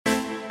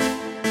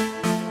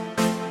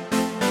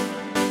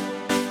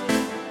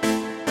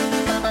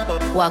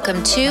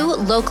Welcome to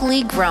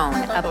Locally Grown,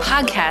 a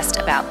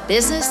podcast about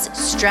business,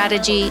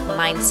 strategy,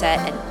 mindset,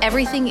 and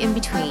everything in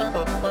between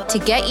to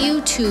get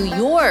you to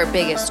your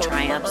biggest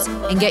triumphs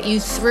and get you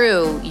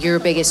through your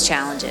biggest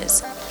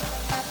challenges.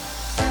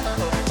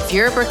 If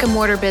you're a brick and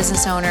mortar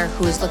business owner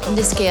who is looking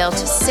to scale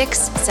to 6,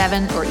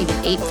 7, or even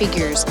 8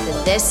 figures,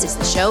 then this is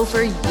the show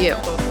for you.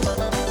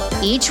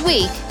 Each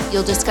week,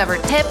 you'll discover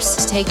tips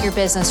to take your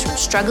business from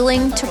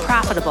struggling to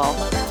profitable,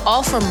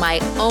 all from my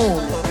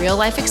own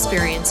real-life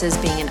experiences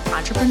being an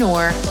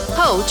entrepreneur,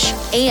 coach,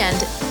 and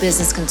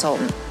business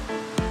consultant.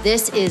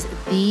 This is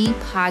the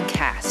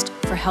podcast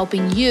for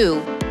helping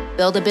you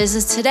build a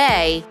business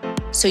today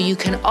so you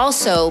can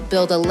also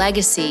build a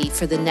legacy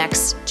for the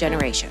next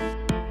generation.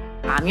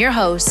 I'm your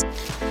host,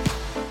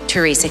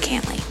 Teresa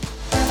Cantley.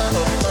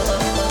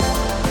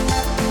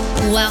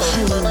 Well,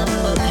 hello,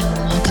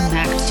 and welcome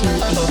back to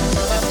another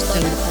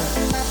episode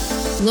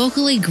of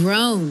Locally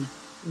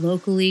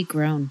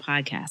Grown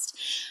podcast.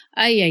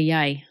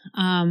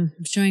 I'm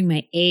showing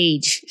my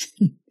age.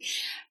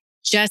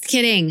 Just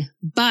kidding.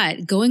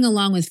 But going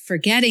along with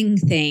forgetting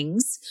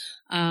things,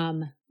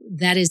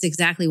 that is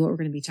exactly what we're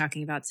going to be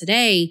talking about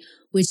today,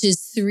 which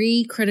is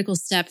 3 critical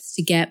steps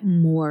to get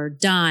more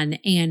done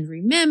and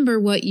remember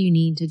what you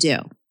need to do,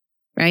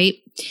 right?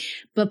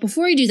 But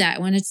before I do that, I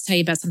wanted to tell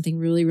you about something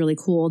really, really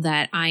cool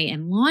that I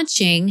am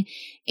launching.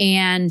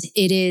 And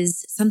it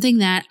is something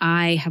that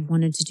I have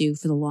wanted to do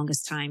for the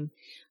longest time.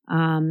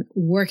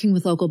 Working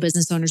with local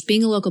business owners,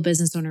 being a local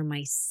business owner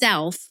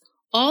myself,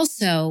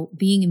 also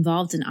being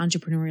involved in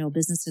entrepreneurial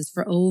businesses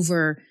for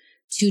over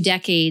 2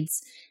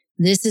 decades.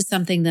 This is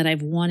something that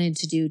I've wanted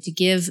to do to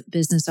give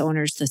business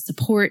owners the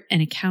support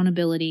and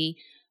accountability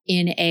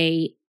in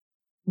a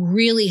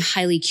really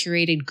highly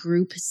curated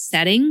group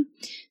setting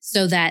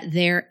so that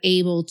they're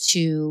able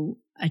to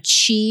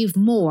achieve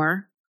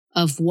more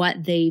of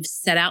what they've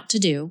set out to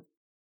do,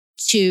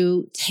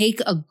 to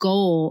take a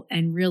goal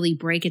and really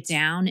break it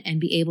down and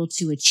be able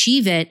to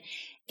achieve it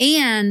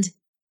and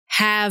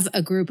have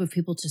a group of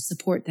people to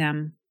support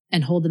them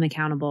and hold them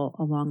accountable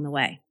along the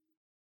way.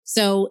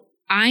 So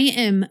I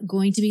am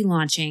going to be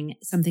launching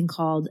something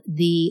called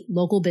the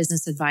Local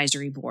Business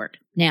Advisory Board.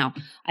 Now,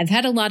 I've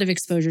had a lot of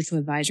exposure to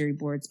advisory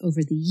boards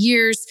over the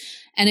years,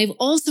 and I've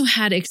also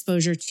had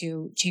exposure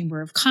to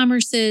Chamber of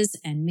Commerce's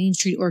and Main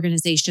Street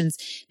organizations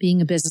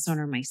being a business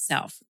owner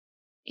myself.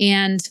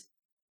 And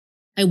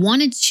I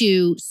wanted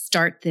to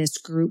start this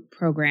group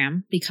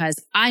program because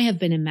I have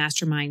been in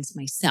masterminds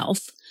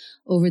myself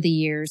over the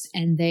years,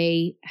 and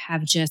they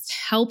have just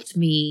helped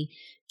me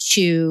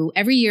to,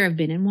 every year I've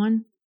been in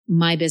one,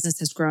 my business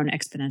has grown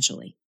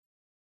exponentially.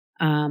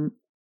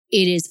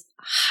 It is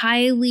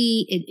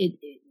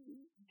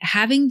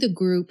having the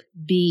group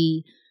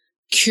be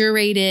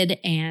curated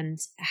and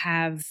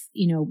have,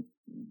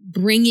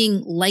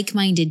 bringing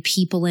like-minded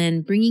people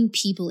in, bringing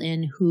people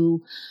in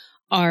who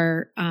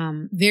are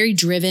very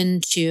driven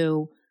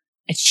to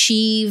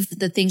achieve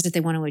the things that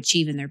they want to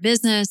achieve in their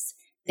business.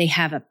 They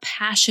have a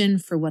passion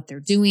for what they're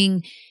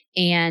doing.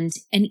 And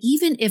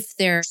even if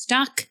they're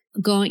stuck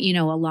going,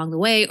 along the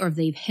way, or if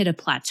they've hit a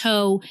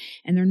plateau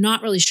and they're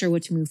not really sure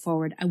what to move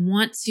forward, I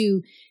want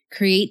to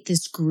create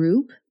this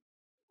group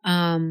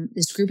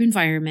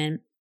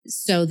environment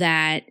so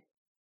that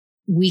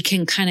we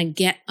can kind of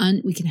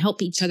we can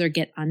help each other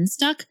get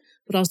unstuck,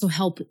 but also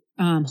help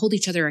hold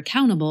each other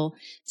accountable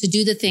to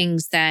do the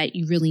things that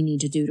you really need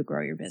to do to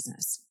grow your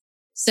business.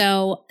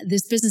 So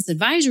this business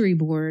advisory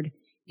board,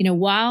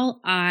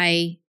 while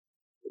I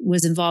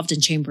was involved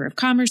in Chamber of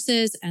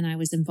Commerce's and I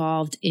was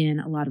involved in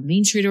a lot of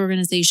Main Street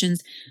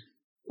organizations,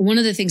 one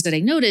of the things that I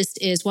noticed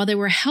is while they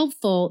were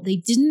helpful, they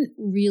didn't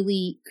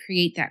really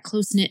create that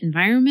close-knit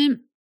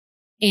environment.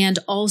 And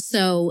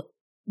also,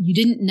 you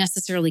didn't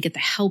necessarily get the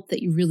help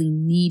that you really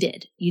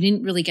needed. You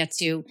didn't really get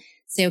to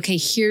say, okay,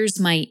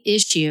 here's my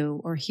issue,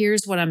 or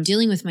here's what I'm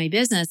dealing with my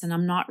business, and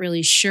I'm not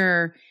really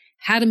sure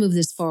how to move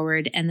this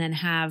forward, and then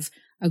have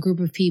a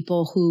group of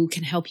people who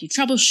can help you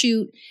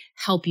troubleshoot,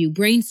 help you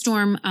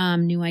brainstorm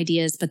new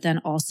ideas, but then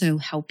also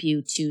help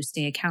you to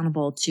stay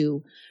accountable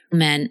to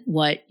implement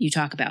what you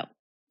talk about.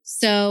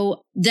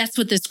 So that's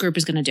what this group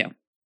is going to do.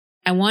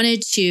 I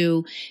wanted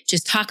to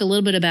just talk a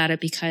little bit about it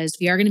because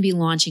we are going to be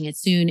launching it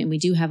soon, and we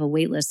do have a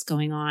wait list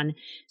going on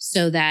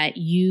so that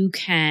you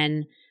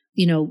can,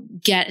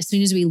 get, as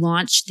soon as we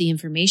launch the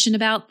information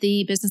about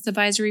the Business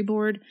Advisory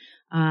Board,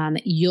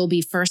 you'll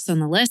be first on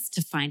the list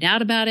to find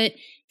out about it,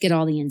 get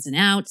all the ins and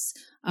outs.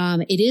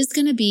 It is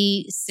going to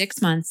be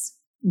 6 months.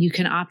 You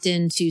can opt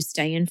in to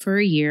stay in for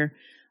a year.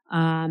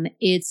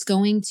 It's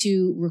going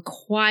to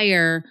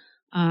require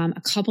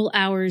a couple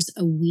hours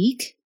a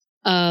week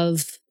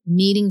of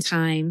meeting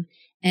time,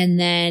 and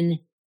then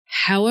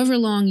however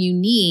long you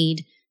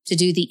need to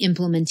do the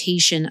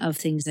implementation of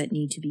things that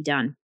need to be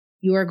done.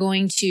 You are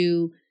going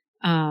to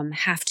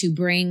have to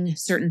bring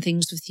certain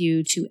things with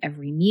you to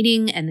every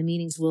meeting, and the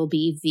meetings will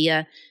be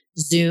via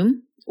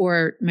Zoom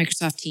or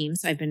Microsoft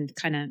Teams. I've been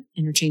kind of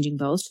interchanging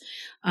both.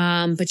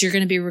 But you're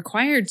going to be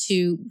required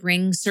to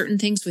bring certain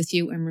things with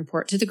you and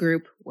report to the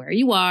group where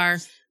you are,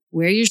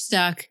 where you're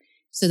stuck,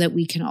 so that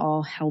we can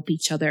all help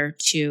each other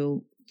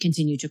to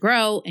continue to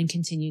grow and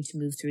continue to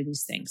move through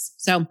these things.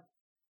 So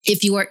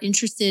if you are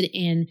interested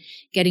in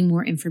getting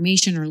more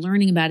information or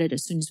learning about it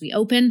as soon as we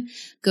open,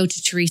 go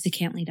to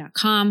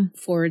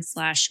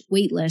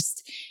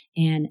teresacantley.com/waitlist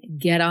and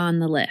get on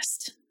the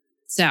list.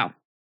 So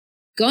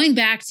going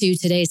back to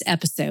today's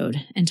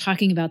episode and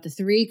talking about the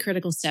 3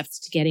 critical steps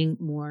to getting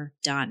more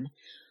done.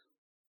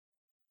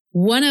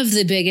 One of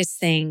the biggest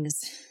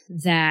things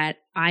that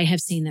I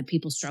have seen that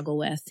people struggle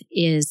with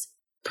is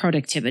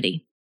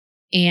productivity.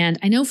 And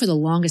I know for the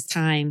longest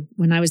time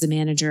when I was a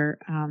manager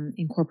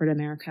in corporate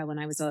America, when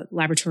I was a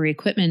laboratory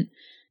equipment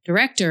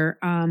director,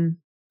 I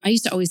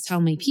used to always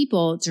tell my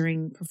people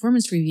during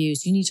performance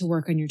reviews, you need to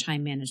work on your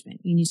time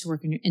management. You need to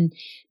work on and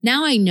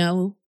now I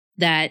know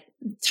that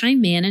time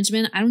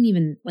management, I don't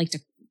even like to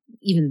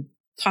even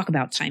talk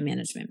about time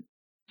management.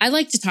 I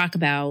like to talk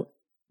about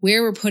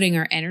where we're putting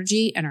our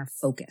energy and our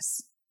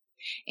focus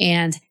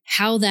and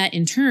how that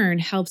in turn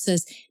helps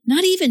us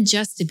not even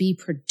just to be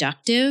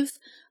productive,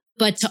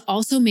 but to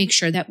also make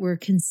sure that we're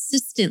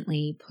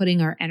consistently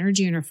putting our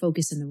energy and our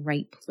focus in the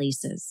right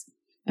places.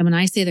 And when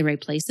I say the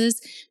right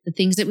places, the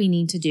things that we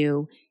need to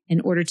do in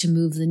order to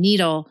move the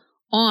needle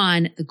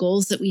on the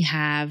goals that we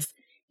have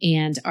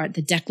and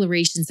the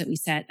declarations that we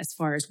set as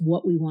far as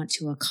what we want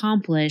to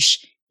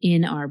accomplish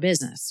in our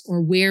business or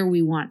where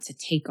we want to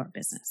take our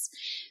business.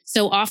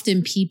 So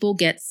often people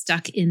get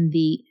stuck in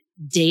the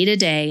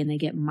day-to-day and they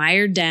get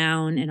mired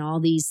down in all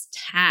these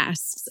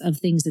tasks of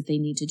things that they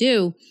need to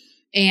do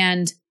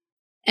and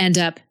end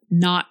up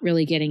not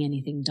really getting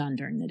anything done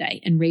during the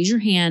day. And raise your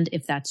hand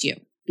if that's you,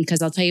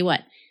 because I'll tell you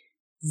what,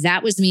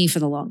 that was me for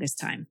the longest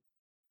time.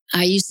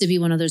 I used to be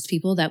one of those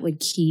people that would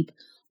keep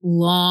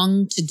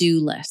long to-do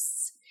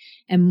lists.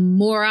 And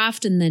more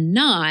often than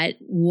not,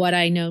 what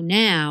I know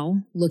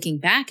now, looking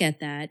back at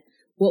that,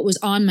 what was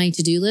on my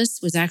to-do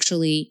list was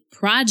actually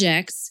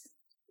projects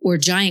or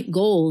giant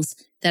goals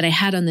that I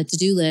had on the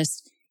to-do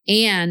list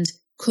and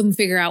couldn't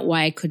figure out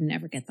why I couldn't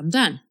ever get them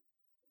done.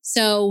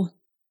 So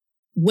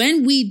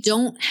when we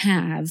don't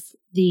have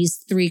these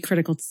 3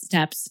 critical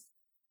steps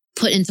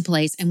put into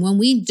place, and when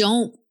we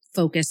don't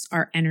focus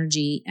our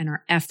energy and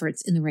our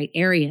efforts in the right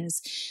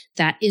areas,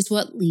 that is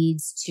what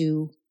leads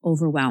to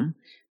overwhelm.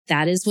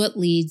 That is what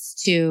leads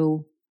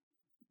to,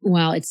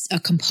 well, it's a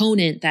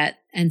component that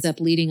ends up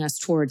leading us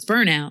towards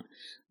burnout,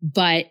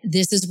 but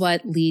this is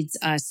what leads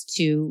us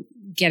to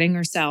getting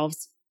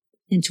ourselves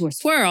into a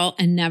swirl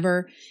and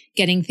never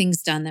getting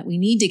things done that we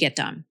need to get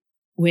done,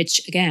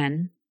 which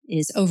again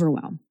is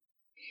overwhelm.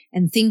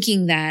 And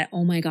thinking that,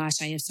 oh my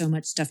gosh, I have so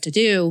much stuff to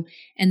do.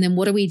 And then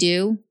what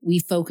do? We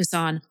focus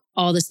on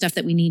all the stuff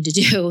that we need to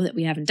do that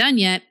we haven't done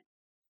yet.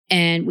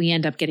 And we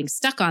end up getting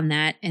stuck on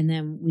that. And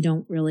then we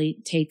don't really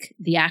take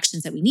the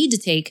actions that we need to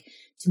take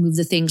to move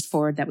the things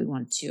forward that we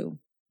want to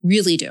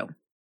really do.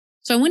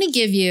 So I want to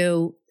give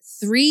you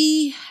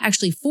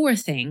 4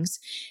 things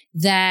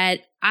that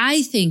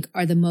I think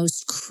are the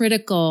most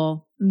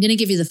critical. I'm going to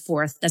give you the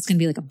 4th. That's going to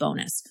be like a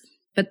bonus,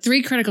 but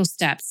 3 critical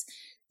steps.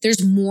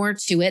 There's more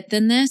to it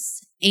than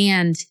this.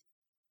 And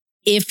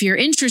if you're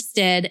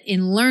interested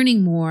in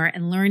learning more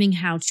and learning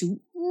how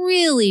to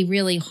really,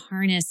 really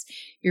harness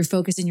your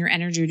focus and your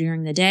energy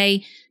during the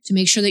day to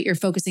make sure that you're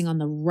focusing on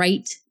the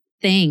right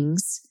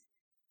things,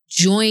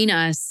 join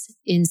us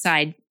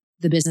inside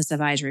the Business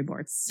Advisory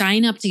Board.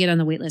 Sign up to get on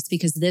the waitlist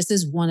because this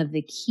is one of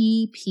the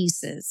key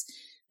pieces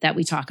that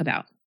we talk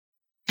about.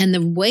 And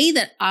the way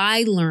that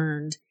I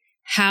learned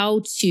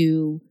how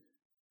to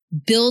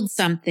build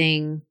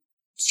something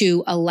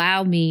to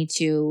allow me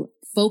to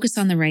focus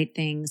on the right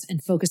things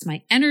and focus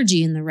my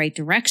energy in the right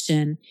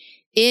direction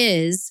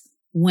is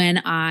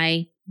when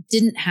I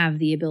didn't have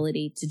the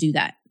ability to do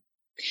that.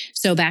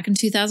 So back in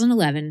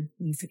 2011,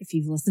 if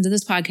you've listened to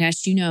this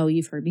podcast,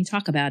 you've heard me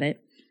talk about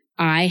it.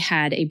 I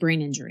had a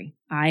brain injury.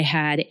 I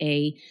had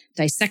a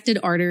dissected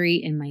artery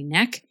in my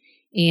neck,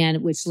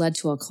 and which led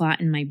to a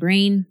clot in my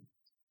brain.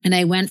 And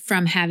I went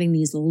from having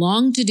these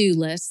long to-do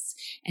lists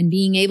and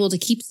being able to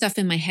keep stuff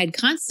in my head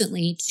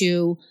constantly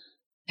to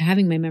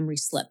having my memory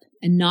slip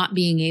and not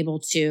being able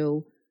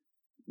to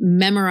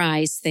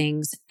memorize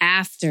things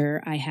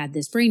after I had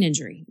this brain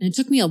injury. And it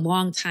took me a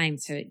long time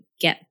to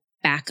get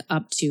back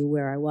up to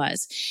where I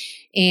was.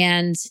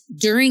 And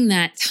during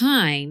that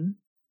time,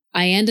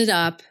 I ended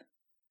up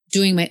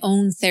doing my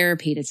own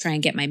therapy to try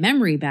and get my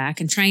memory back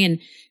and try and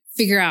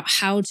figure out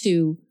how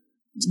to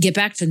get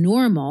back to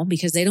normal,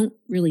 because they don't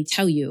really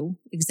tell you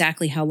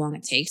exactly how long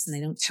it takes and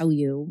they don't tell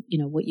you,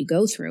 what you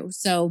go through.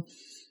 So,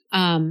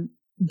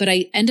 but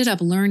I ended up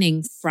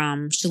learning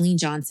from Chalene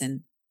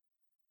Johnson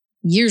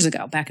years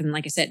ago, back in,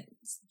 like I said,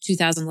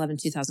 2011,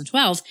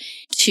 2012,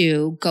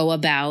 to go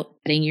about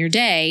setting your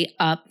day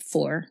up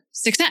for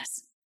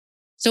success.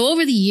 So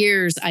over the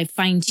years, I've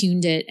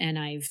fine-tuned it and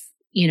I've,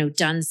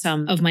 done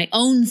some of my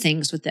own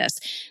things with this.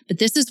 But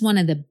this is one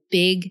of the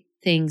big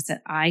things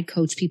that I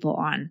coach people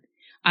on.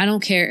 I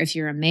don't care if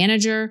you're a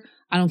manager.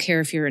 I don't care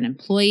if you're an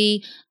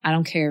employee. I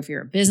don't care if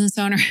you're a business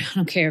owner. I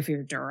don't care if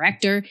you're a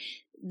director.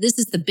 This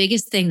is the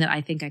biggest thing that I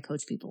think I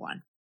coach people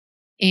on.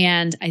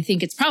 And I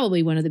think it's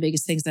probably one of the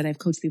biggest things that I've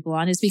coached people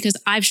on is because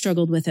I've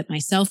struggled with it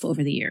myself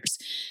over the years.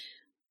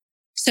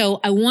 So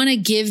I want to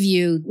give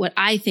you what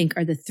I think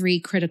are the 3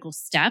 critical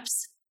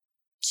steps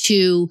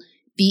to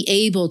be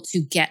able to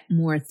get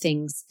more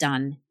things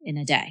done in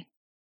a day.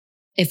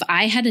 If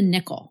I had a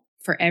nickel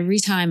for every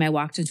time I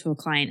walked into a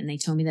client and they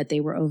told me that they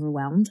were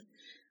overwhelmed,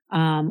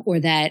 or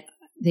that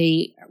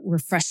they were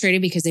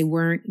frustrated because they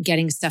weren't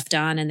getting stuff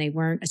done and they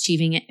weren't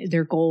achieving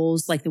their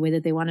goals like the way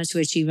that they wanted to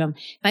achieve them.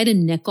 If I had a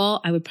nickel,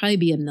 I would probably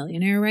be a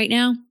millionaire right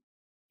now.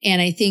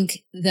 And I think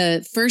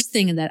the first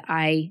thing that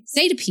I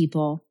say to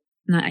people,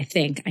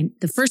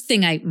 the first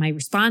thing my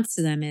response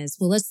to them is,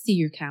 well, let's see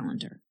your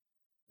calendar.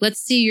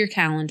 Let's see your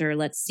calendar.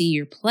 Let's see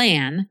your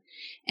plan.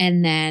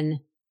 And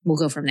then we'll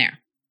go from there.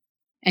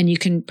 And you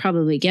can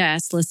probably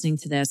guess, listening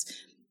to this,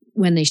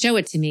 when they show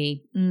it to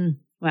me,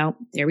 well,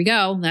 there we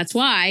go. That's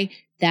why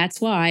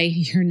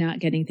you're not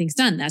getting things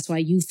done. That's why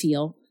you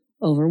feel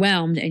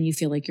overwhelmed and you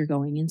feel like you're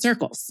going in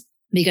circles.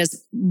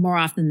 Because more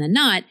often than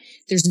not,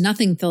 there's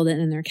nothing filled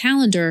in their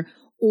calendar,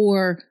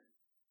 or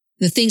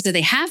the things that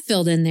they have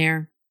filled in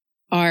there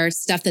are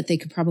stuff that they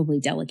could probably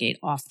delegate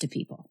off to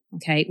people.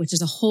 Okay. Which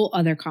is a whole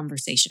other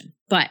conversation.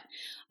 But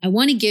I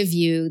want to give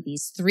you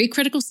these 3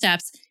 critical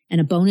steps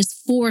and a bonus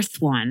 4th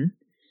one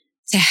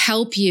to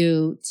help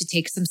you to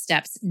take some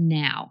steps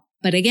now.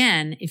 But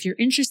again, if you're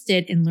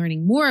interested in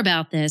learning more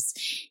about this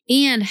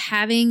and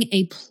having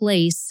a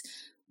place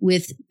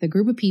with the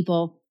group of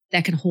people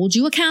that can hold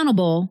you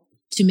accountable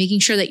to making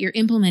sure that you're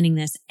implementing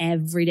this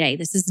every day.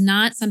 This is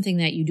not something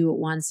that you do at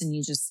once and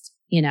you just,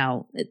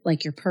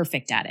 like you're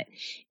perfect at it.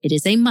 It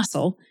is a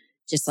muscle,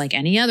 just like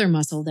any other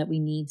muscle that we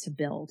need to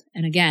build.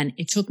 And again,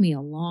 it took me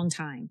a long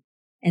time.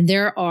 And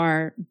there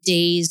are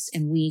days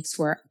and weeks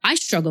where I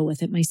struggle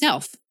with it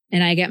myself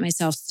and I get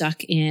myself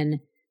stuck in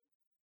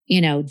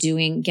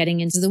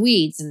getting into the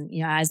weeds. And,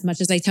 as much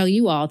as I tell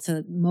you all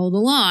to mow the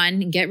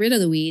lawn and get rid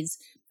of the weeds,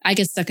 I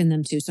get stuck in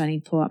them too. So I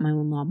need to pull out my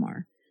own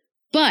lawnmower.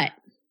 But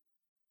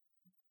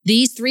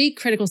these 3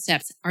 critical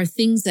steps are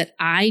things that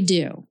I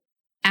do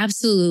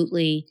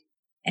absolutely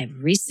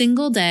every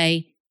single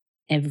day,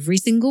 every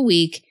single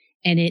week.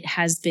 And it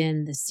has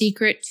been the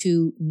secret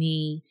to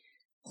me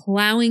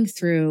plowing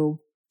through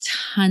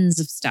tons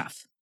of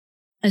stuff,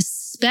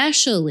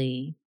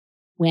 especially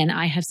when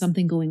I have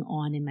something going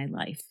on in my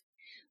life.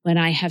 When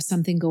I have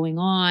something going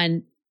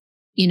on,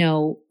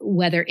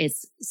 whether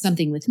it's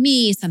something with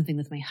me, something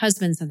with my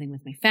husband, something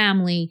with my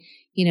family,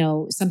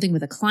 something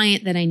with a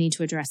client that I need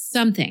to address,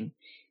 something.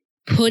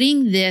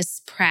 Putting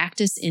this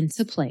practice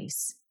into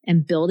place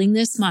and building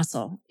this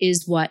muscle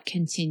is what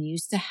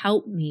continues to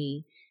help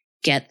me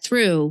get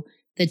through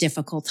the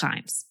difficult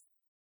times.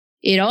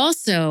 It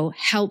also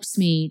helps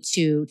me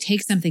to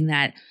take something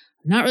that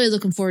I'm not really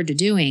looking forward to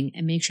doing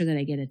and make sure that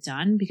I get it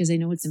done, because I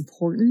know it's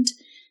important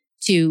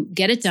to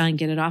get it done,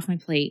 get it off my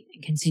plate,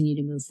 and continue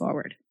to move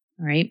forward.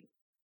 All right.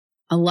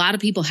 A lot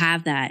of people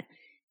have that.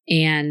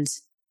 And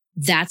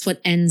that's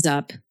what ends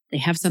up, they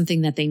have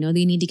something that they know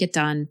they need to get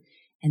done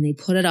and they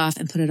put it off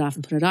and put it off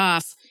and put it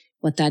off.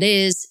 What that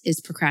is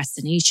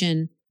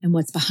procrastination. And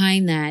what's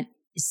behind that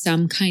is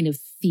some kind of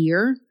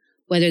fear,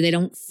 whether they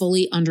don't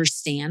fully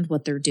understand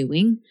what they're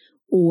doing,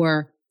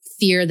 or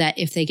fear that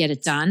if they get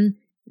it done,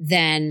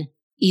 then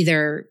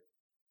either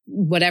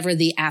whatever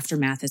the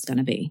aftermath is going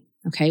to be.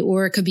 Okay.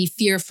 Or it could be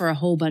fear for a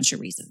whole bunch of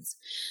reasons.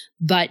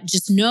 But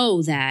just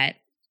know that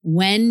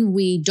when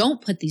we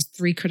don't put these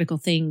 3 critical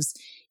things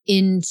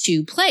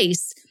into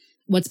place,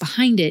 what's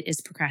behind it is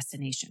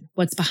procrastination.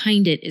 What's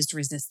behind it is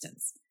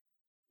resistance.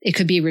 It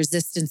could be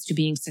resistance to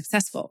being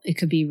successful. It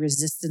could be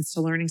resistance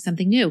to learning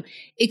something new.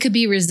 It could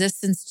be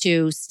resistance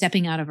to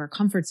stepping out of our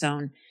comfort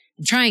zone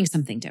and trying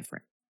something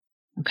different.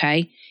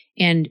 Okay.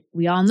 And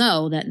we all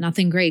know that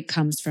nothing great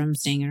comes from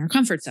staying in our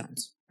comfort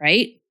zones,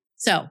 right?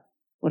 So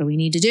what do we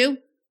need to do?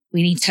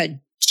 We need to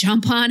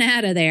jump on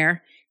out of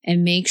there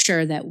and make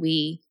sure that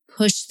we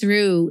push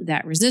through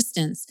that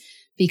resistance,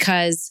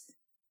 because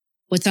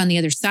what's on the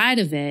other side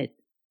of it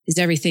is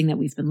everything that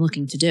we've been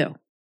looking to do,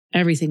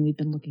 everything we've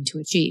been looking to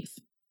achieve.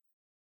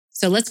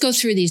 So let's go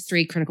through these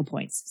 3 critical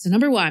points. So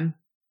number 1,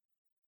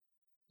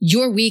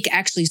 your week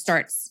actually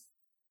starts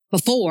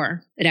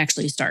before it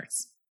actually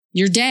starts.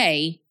 Your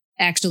day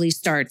actually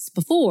starts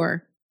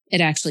before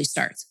it actually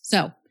starts.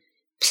 So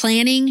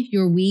planning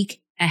your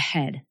week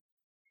ahead,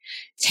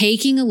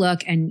 taking a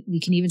look, and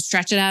we can even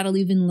stretch it out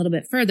even a little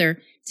bit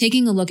further,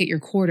 taking a look at your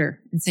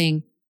quarter and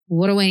saying,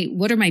 what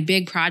are my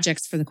big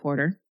projects for the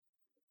quarter?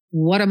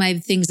 What are my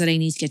things that I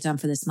need to get done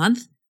for this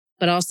month?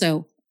 But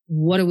also,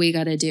 what do we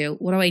got to do?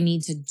 What do I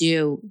need to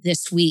do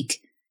this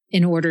week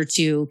in order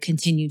to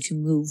continue to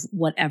move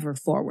whatever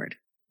forward?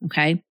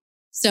 Okay.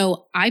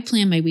 So I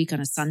plan my week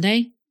on a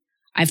Sunday.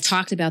 I've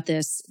talked about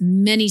this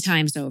many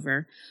times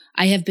over.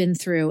 I have been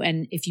through,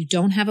 and if you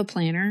don't have a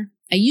planner,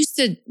 I used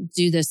to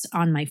do this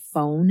on my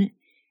phone.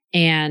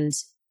 And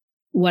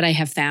what I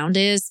have found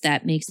is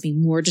that makes me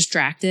more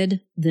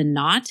distracted than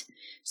not.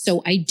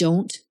 So I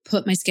don't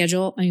put my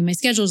schedule. My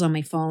schedule is on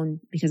my phone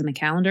because of my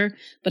calendar,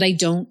 but I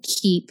don't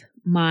keep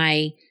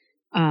my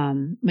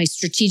my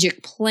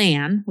strategic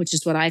plan, which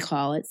is what I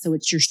call it. So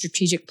it's your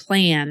strategic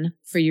plan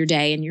for your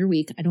day and your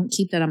week. I don't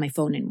keep that on my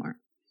phone anymore.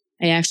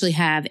 I actually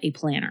have a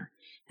planner,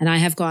 and I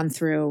have gone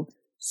through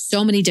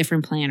so many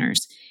different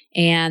planners.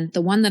 And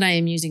the one that I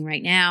am using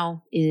right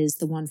now is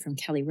the one from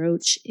Kelly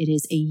Roach. It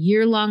is a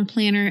year-long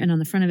planner. And on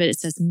the front of it, it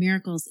says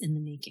miracles in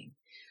the making.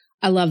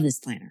 I love this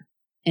planner.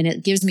 And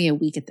it gives me a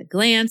week at the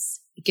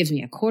glance. It gives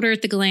me a quarter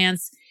at the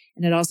glance.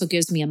 And it also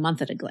gives me a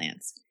month at a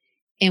glance.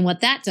 And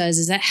what that does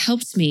is that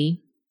helps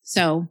me.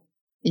 So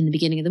in the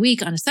beginning of the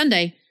week on a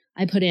Sunday,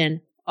 I put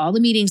in all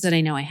the meetings that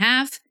I know I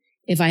have.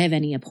 If I have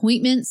any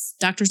appointments,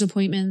 doctor's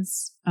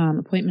appointments,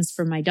 appointments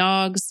for my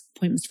dogs,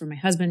 appointments for my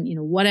husband,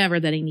 whatever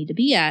that I need to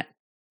be at,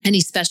 any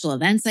special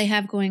events I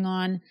have going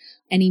on,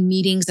 any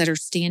meetings that are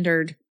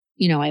standard.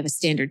 I have a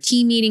standard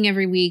team meeting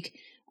every week.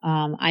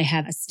 I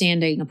have a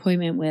standing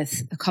appointment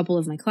with a couple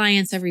of my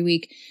clients every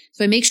week.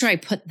 So I make sure I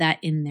put that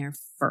in there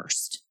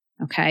first.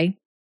 Okay.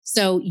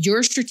 So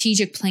your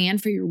strategic plan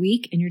for your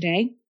week and your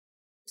day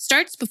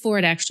starts before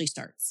it actually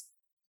starts.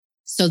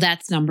 So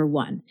that's number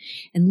one.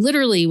 And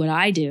literally what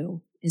I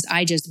do is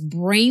I just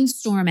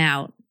brainstorm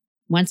out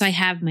once I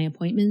have my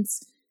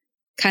appointments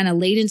kind of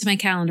laid into my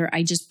calendar.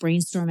 I just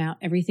brainstorm out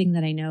everything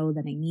that I know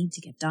that I need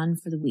to get done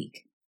for the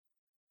week.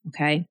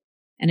 Okay.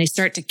 And I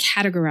start to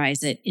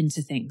categorize it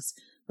into things,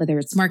 whether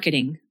it's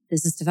marketing,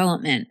 business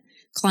development,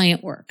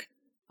 client work,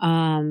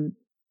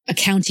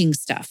 accounting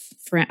stuff.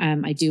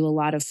 I do a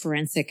lot of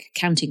forensic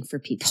accounting for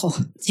people,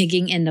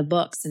 digging into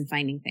books and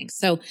finding things.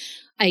 So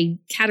I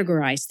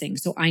categorize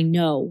things so I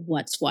know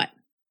what's what.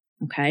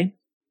 Okay.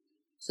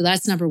 So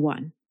that's number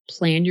one.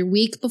 Plan your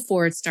week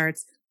before it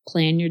starts.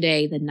 Plan your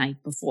day the night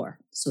before.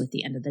 So at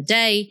the end of the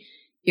day,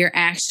 you're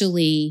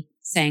actually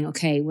saying,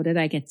 okay, what did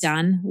I get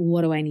done?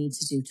 What do I need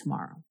to do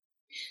tomorrow?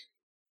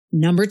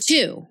 Number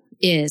two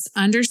is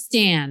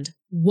understand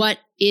what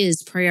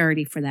is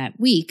priority for that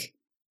week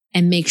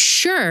and make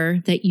sure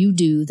that you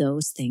do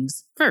those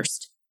things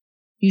first.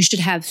 You should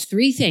have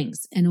 3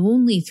 things and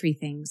only 3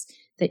 things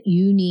that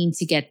you need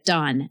to get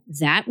done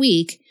that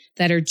week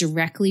that are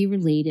directly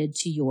related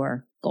to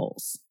your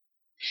goals.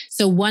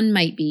 So one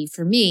might be,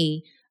 for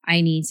me,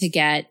 I need to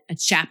get a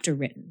chapter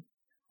written.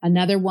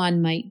 Another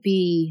one might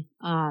be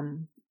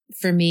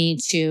for me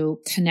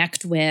to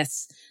connect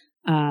with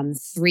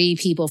 3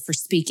 people for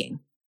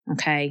speaking.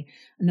 Okay.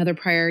 Another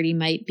priority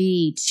might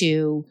be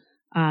to,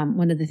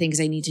 one of the things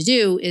I need to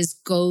do is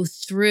go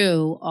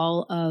through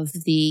all of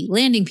the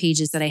landing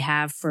pages that I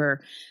have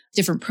for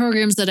different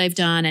programs that I've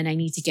done. And I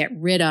need to get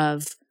rid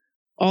of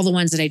all the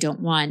ones that I don't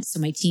want so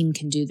my team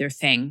can do their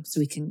thing. So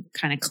we can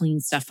kind of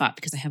clean stuff up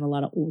because I have a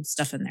lot of old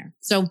stuff in there.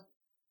 So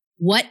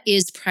what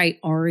is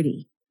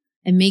priority?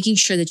 And making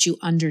sure that you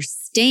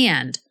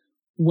understand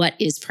what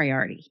is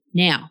priority.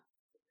 Now,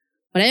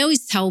 what I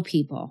always tell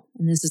people,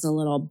 and this is a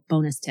little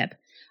bonus tip,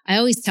 I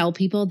always tell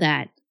people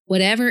that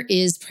whatever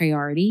is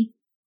priority,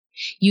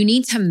 you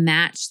need to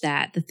match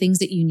that, the things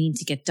that you need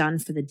to get done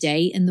for the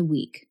day and the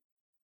week.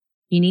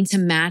 You need to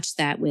match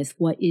that with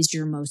what is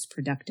your most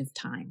productive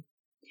time.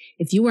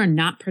 If you are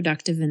not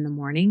productive in the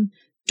morning,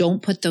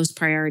 don't put those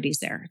priorities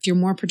there. If you're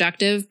more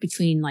productive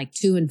between like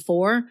 2 and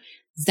 4,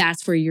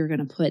 that's where you're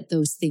going to put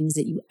those things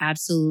that you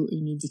absolutely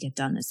need to get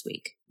done this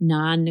week.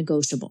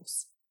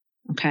 Non-negotiables.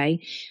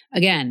 Okay.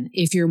 Again,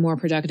 if you're more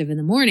productive in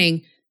the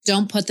morning,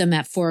 don't put them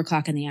at 4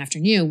 o'clock in the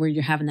afternoon where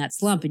you're having that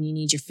slump and you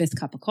need your 5th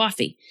cup of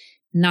coffee.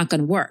 Not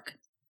going to work.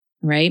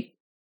 Right.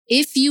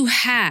 If you're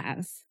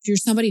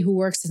somebody who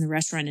works in the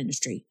restaurant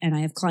industry, and I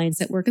have clients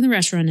that work in the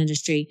restaurant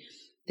industry,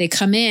 they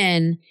come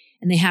in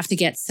and they have to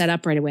get set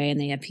up right away. And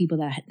they have people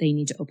that they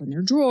need to open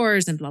their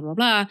drawers and blah, blah,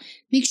 blah.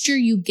 Make sure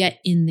you get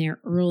in there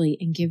early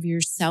and give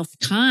yourself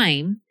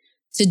time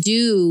to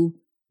do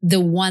the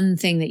one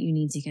thing that you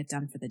need to get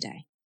done for the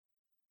day.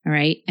 All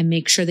right. And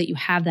make sure that you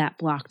have that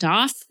blocked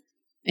off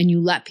and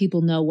you let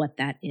people know what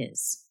that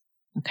is.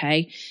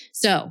 Okay.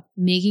 So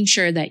making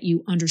sure that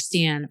you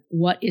understand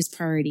what is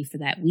priority for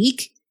that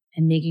week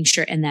and making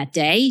sure in that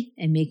day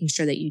and making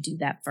sure that you do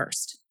that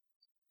first.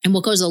 And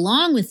what goes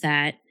along with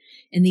that,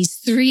 and these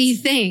 3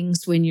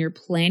 things, when you're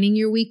planning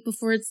your week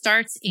before it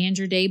starts and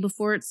your day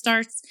before it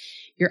starts,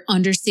 you're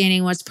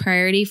understanding what's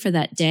priority for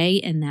that day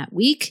and that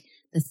week.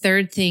 The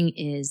third thing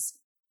is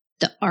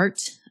the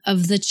art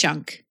of the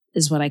chunk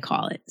is what I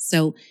call it.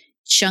 So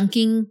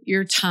chunking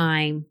your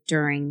time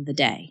during the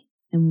day.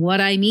 And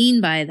what I mean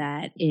by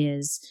that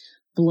is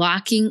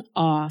blocking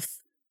off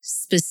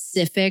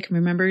specific,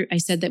 remember I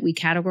said that we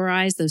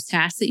categorize those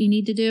tasks that you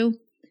need to do?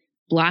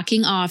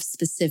 Blocking off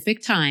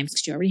specific times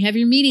because you already have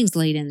your meetings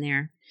laid in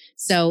there.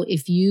 So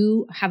if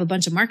you have a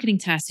bunch of marketing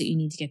tasks that you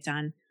need to get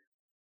done,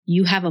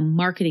 you have a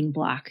marketing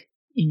block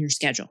in your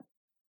schedule.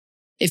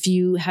 If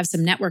you have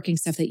some networking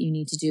stuff that you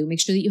need to do, make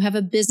sure that you have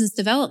a business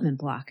development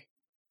block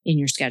in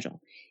your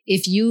schedule.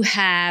 If you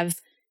have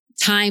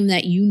time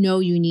that you know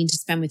you need to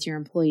spend with your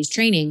employees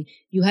training,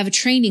 you have a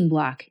training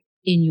block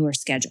in your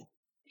schedule.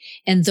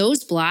 And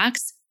those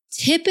blocks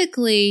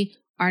typically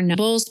are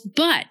numbers,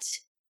 but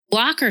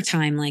blocker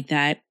time like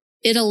that,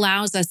 it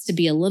allows us to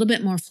be a little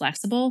bit more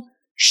flexible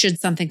should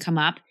something come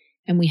up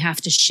and we have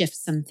to shift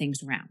some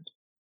things around,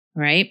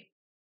 right?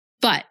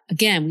 But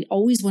again, we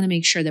always want to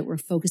make sure that we're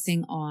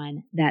focusing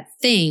on that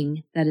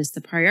thing that is the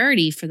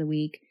priority for the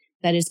week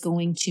that is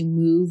going to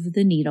move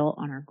the needle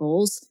on our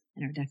goals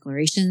and our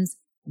declarations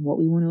and what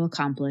we want to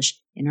accomplish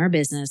in our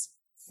business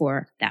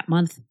for that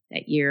month,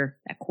 that year,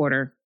 that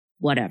quarter,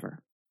 whatever.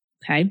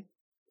 Okay.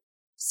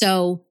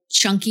 So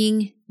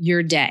chunking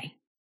your day.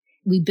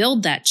 We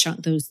build that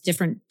chunk, those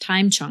different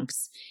time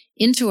chunks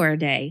into our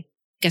day.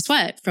 Guess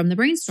what? From the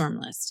brainstorm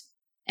list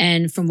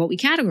and from what we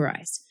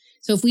categorized.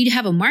 So if we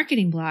have a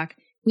marketing block,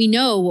 we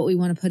know what we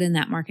want to put in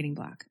that marketing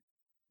block.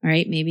 All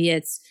right. Maybe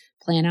it's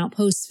plan out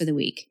posts for the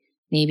week.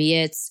 Maybe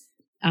it's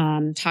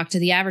talk to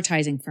the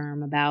advertising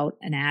firm about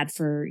an ad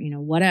for,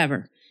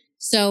 whatever.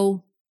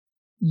 So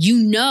you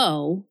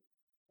know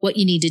what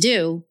you need to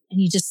do and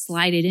you just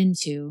slide it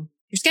into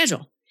your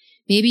schedule.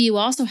 Maybe you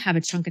also have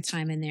a chunk of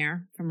time in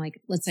there from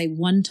let's say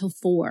 1 to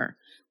 4,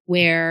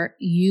 where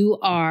you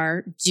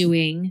are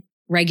doing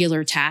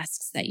regular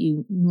tasks that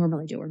you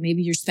normally do. Or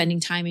maybe you're spending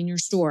time in your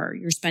store,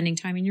 you're spending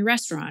time in your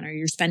restaurant, or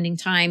you're spending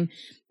time,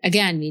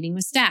 again, meeting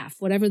with staff,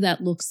 whatever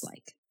that looks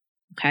like.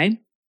 Okay.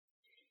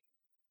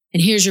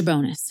 And here's your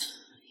bonus.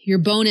 Your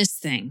bonus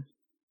thing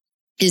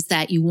is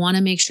that you want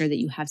to make sure that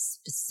you have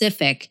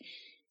specific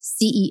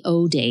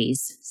CEO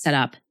days set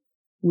up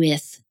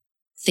with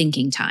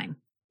thinking time.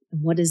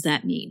 And what does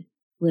that mean?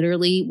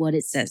 Literally what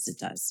it says it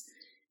does.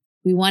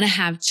 We want to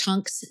have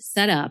chunks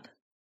set up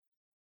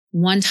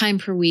 1 time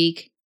per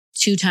week,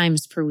 2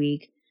 times per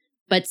week,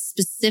 but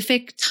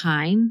specific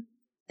time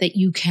that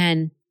you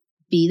can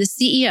be the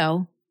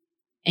CEO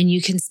and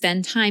you can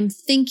spend time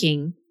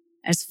thinking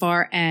as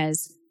far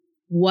as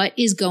what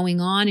is going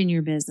on in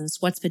your business,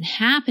 what's been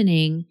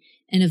happening,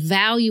 and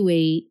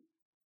evaluate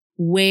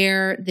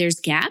where there's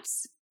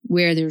gaps,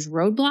 where there's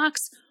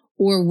roadblocks,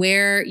 or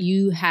where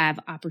you have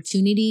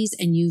opportunities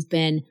and you've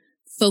been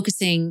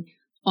focusing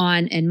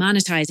on and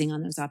monetizing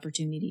on those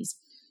opportunities.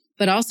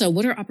 But also,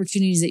 what are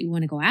opportunities that you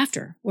want to go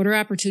after? What are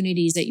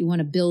opportunities that you want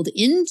to build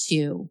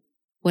into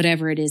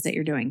whatever it is that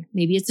you're doing?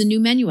 Maybe it's a new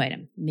menu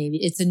item. Maybe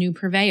it's a new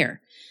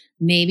purveyor.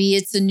 Maybe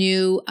it's a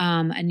new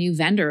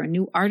vendor, a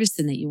new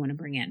artisan that you want to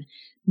bring in.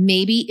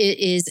 Maybe it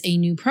is a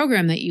new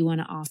program that you want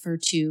to offer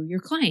to your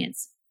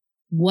clients.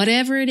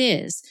 Whatever it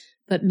is,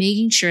 but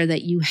making sure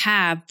that you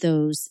have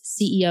those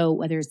CEO,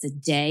 whether it's a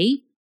day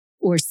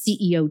or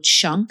CEO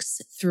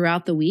chunks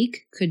throughout the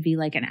week, could be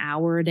like an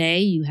hour a day.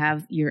 You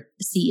have your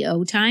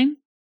CEO time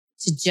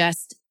to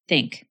just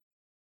think.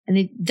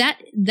 And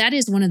that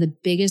is one of the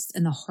biggest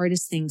and the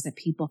hardest things that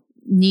people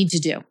need to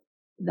do.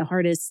 The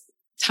hardest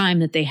time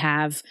that they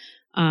have,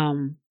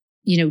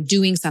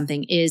 doing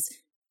something is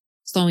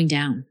slowing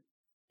down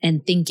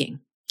and thinking,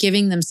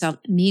 giving themselves,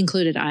 me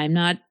included, I'm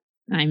not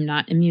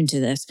immune to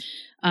this,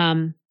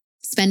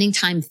 spending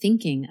time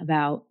thinking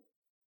about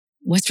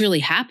what's really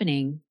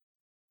happening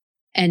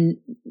and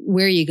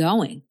where you're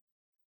going.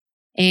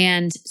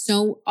 And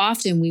so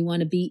often we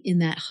want to be in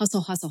that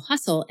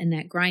hustle, and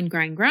that grind.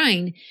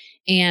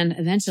 And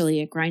eventually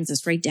it grinds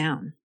us right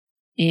down.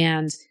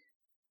 And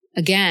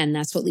again,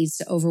 that's what leads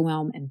to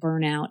overwhelm and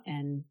burnout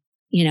and,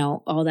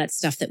 all that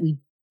stuff that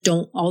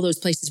all those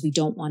places we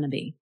don't want to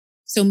be.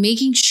 So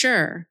making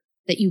sure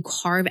that you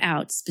carve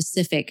out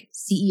specific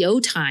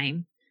CEO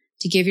time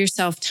to give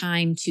yourself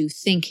time to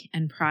think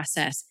and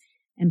process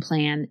and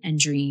plan and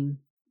dream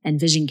and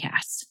vision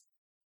cast.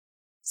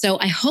 So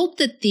I hope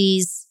that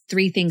these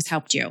 3 things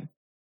helped you.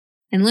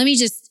 And let me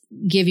just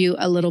give you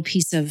a little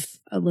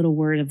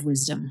word of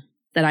wisdom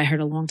that I heard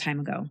a long time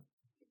ago.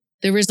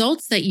 The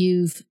results that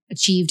you've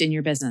achieved in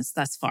your business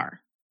thus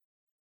far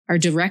are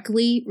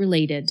directly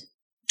related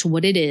to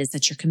what it is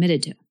that you're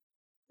committed to.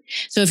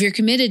 So if you're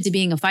committed to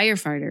being a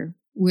firefighter,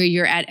 where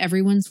you're at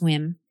everyone's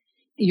whim,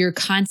 you're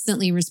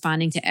constantly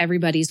responding to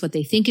everybody's what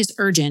they think is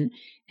urgent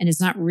and is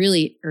not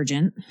really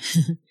urgent,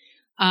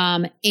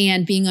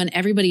 and being on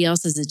everybody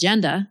else's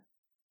agenda,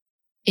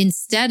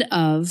 instead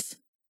of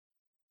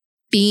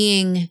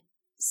being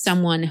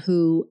someone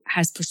who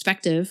has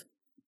perspective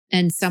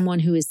and someone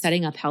who is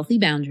setting up healthy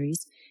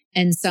boundaries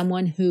and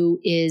someone who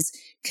is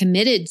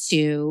committed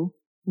to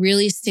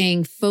really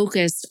staying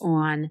focused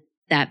on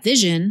that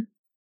vision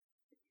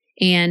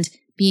and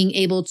being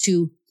able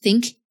to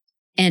think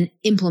and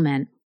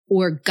implement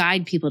or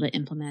guide people to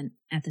implement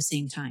at the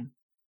same time.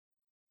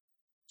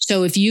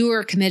 So if you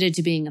are committed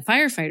to being a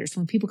firefighter, so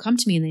when people come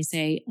to me and they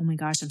say, oh my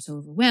gosh, I'm so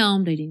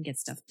overwhelmed, I didn't get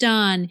stuff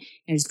done,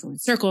 I just go in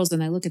circles,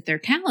 and I look at their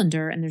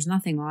calendar and there's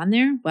nothing on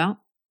there, well,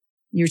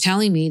 you're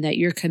telling me that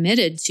you're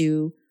committed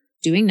to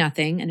doing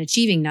nothing and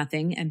achieving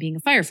nothing and being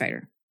a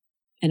firefighter.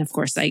 And of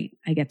course, I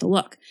get the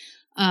look.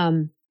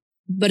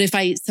 But if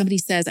somebody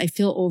says, I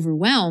feel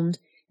overwhelmed,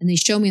 and they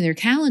show me their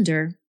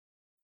calendar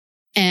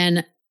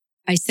and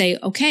I say,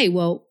 okay,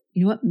 well,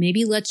 you know what?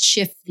 Maybe let's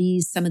shift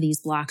some of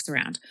these blocks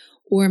around.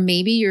 Or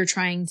maybe you're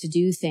trying to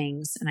do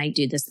things, and I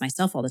do this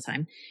myself all the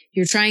time.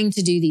 You're trying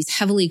to do these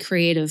heavily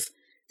creative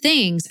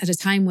things at a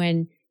time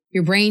when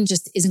your brain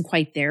just isn't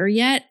quite there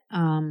yet.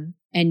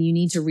 and you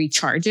need to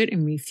recharge it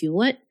and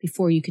refuel it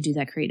before you could do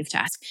that creative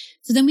task.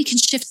 So then we can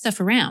shift stuff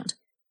around,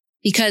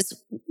 because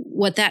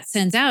what that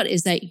sends out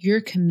is that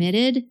you're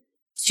committed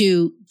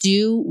to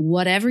do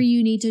whatever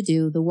you need to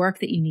do, the work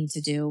that you need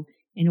to do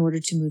in order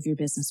to move your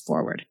business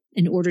forward,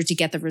 in order to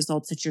get the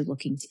results that you're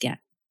looking to get.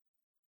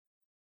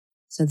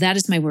 So that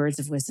is my words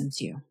of wisdom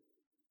to you.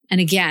 And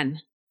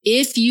again,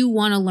 if you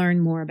want to learn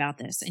more about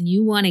this and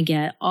you want to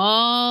get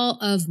all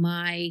of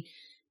my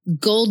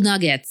gold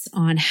nuggets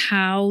on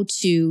how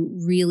to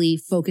really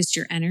focus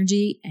your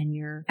energy and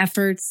your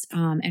efforts,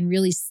 and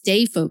really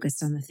stay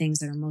focused on the things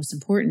that are most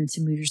important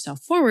to move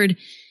yourself forward,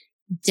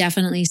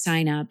 definitely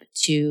sign up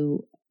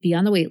to be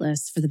on the wait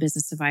list for the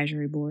Business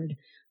Advisory Board.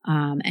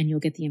 And you'll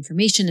get the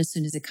information as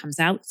soon as it comes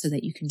out so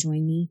that you can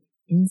join me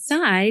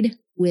inside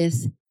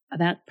with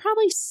about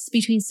probably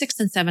between 6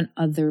 and 7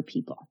 other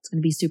people. It's going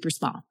to be super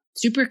small,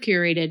 super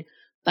curated,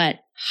 but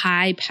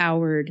high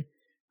powered,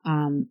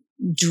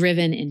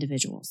 driven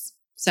individuals.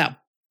 So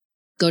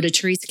go to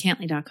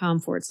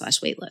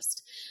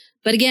teresacantley.com/waitlist.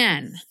 But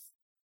again,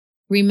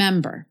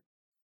 remember,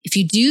 if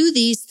you do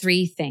these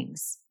 3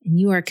 things and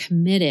you are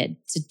committed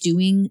to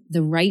doing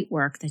the right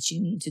work that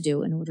you need to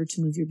do in order to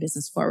move your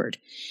business forward,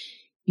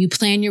 you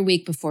plan your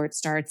week before it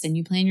starts and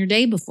you plan your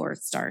day before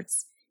it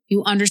starts.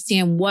 You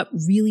understand what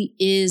really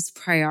is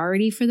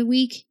priority for the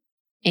week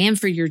and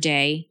for your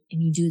day,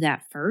 and you do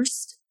that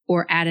first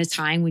or at a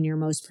time when you're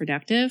most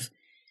productive,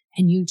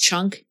 and you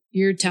chunk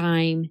your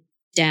time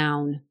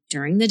down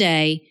during the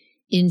day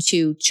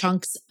into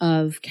chunks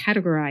of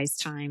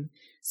categorized time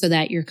so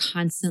that you're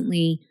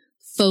constantly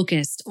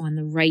focused on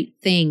the right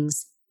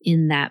things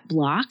in that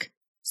block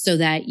so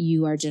that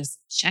you are just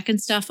checking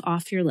stuff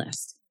off your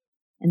list.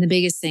 And the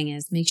biggest thing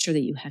is make sure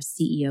that you have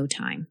CEO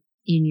time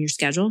in your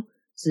schedule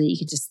so that you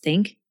can just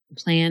think, and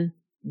plan,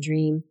 and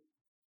dream,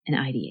 and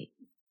ideate.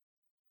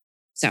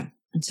 So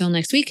until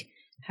next week,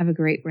 have a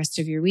great rest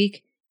of your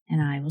week,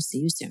 and I will see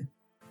you soon.